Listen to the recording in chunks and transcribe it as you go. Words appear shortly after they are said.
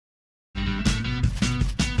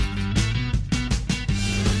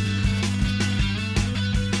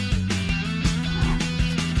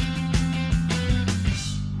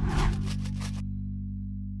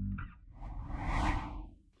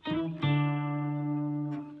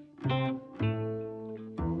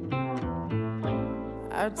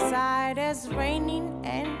Outside it's raining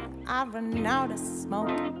and I run out of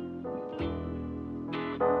smoke.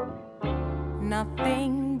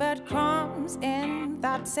 Nothing but crumbs in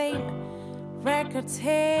that same record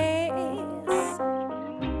taste.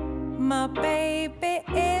 My baby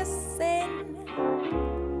is in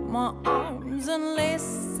my arms and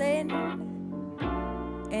listen.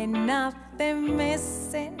 Ain't nothing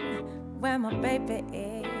missing where my baby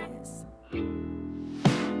is.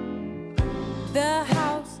 The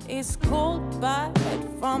house is cold, but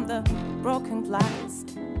from the broken glass,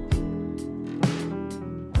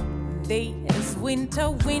 this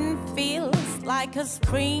winter wind feels like a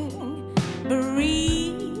spring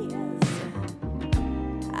breeze.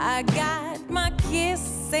 I got my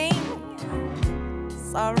kissing,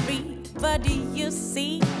 sorry, but you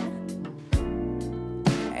see,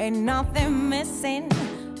 ain't nothing missing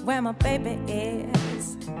where my baby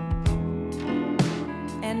is.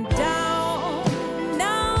 And down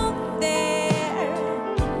out there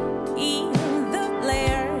in the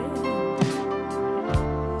glare,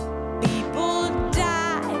 people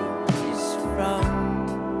die from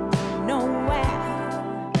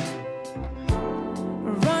nowhere,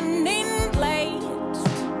 running late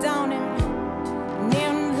down in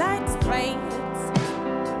neon light streets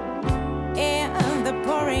in the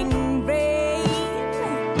pouring rain.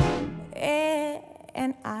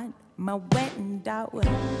 And at my window,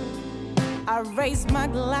 I raise my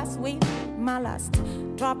glass with my last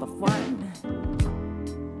drop of wine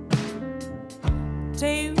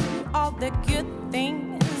to all the good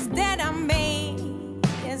things that I made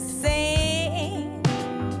sing.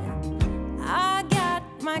 I got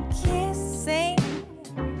my kissing,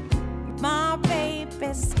 my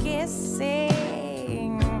baby's kissing.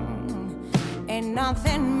 Ain't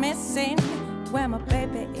nothing missing where my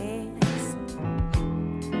baby is.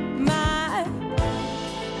 My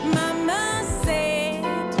mama said,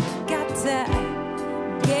 got to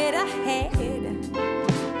get ahead,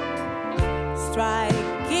 strike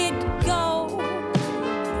it, go,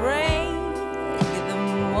 break the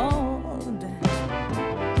mold,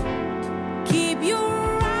 keep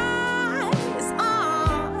your eyes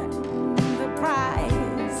on the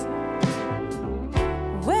prize.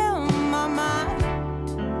 Well, mama,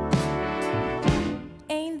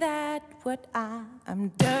 ain't that what I'm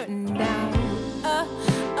doing now?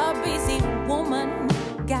 A busy woman,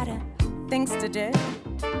 got things to do.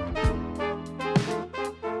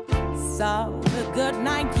 So good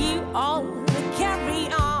night, you all, carry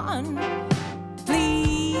on,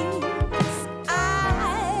 please.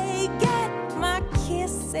 I get my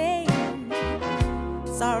kissing,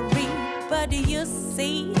 sorry, but you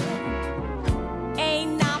see,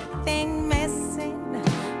 ain't nothing missing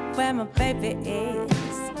where my baby is.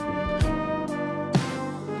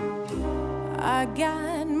 I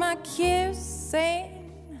got my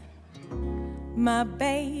kissing, my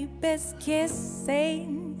baby's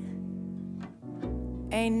kissing.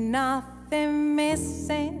 Ain't nothing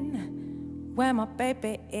missing where my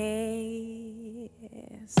baby is.